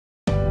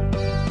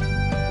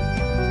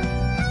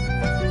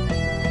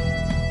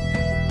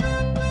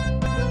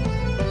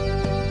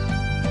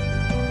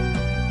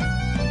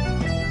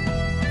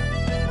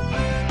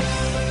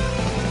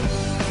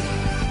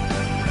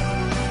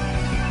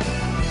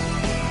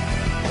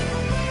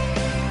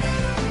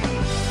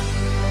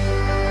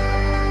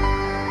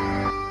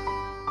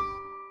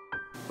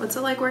What's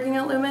it like working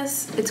at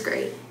Loomis? It's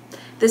great.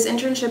 This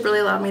internship really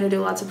allowed me to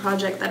do lots of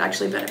projects that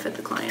actually benefit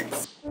the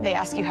clients. They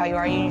ask you how you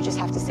are, and you just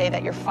have to say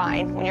that you're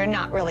fine when you're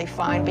not really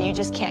fine, but you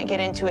just can't get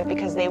into it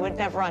because they would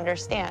never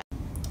understand.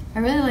 I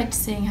really liked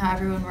seeing how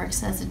everyone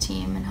works as a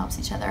team and helps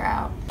each other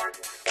out.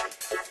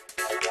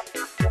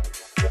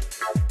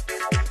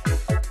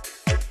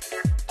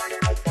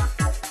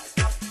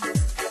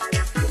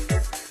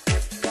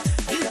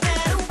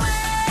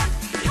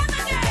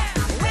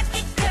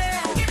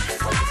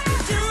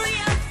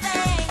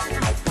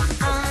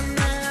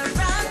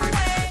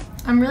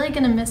 I'm really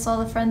going to miss all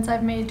the friends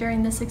I've made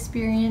during this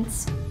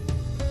experience.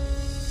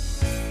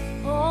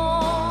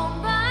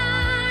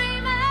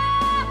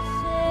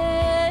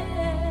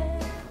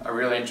 I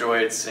really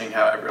enjoyed seeing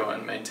how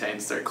everyone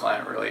maintains their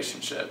client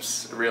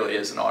relationships. It really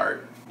is an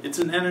art. It's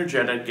an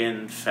energetic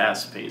and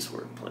fast-paced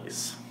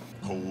workplace.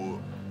 Hold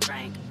up.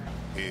 Frank.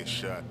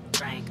 Headshot.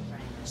 Frank.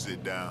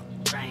 Sit down.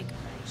 Frank.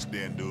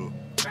 Stand up.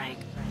 Frank.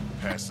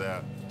 Pass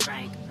out.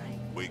 Frank.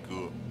 Wake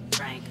up.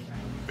 Frank.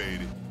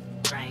 Fade it.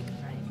 Frank.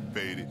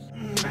 Fade it.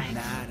 Frank.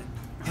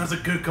 That's a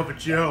good cup of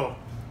joe.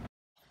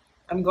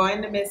 I'm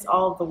going to miss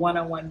all of the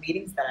one-on-one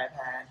meetings that I've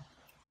had.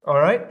 All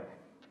right.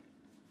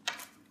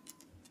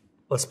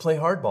 Let's play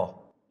hardball.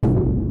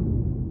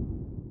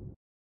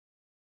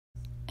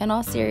 In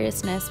all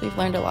seriousness, we've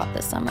learned a lot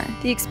this summer.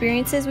 The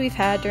experiences we've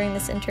had during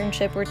this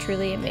internship were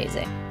truly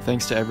amazing.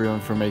 Thanks to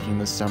everyone for making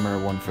this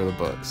summer one for the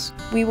books.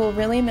 We will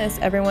really miss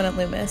everyone at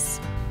Loomis.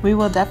 We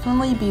will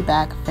definitely be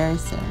back very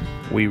soon.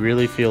 We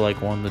really feel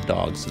like one of the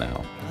dogs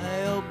now.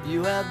 I hope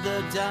you had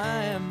the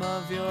time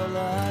of your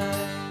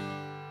life.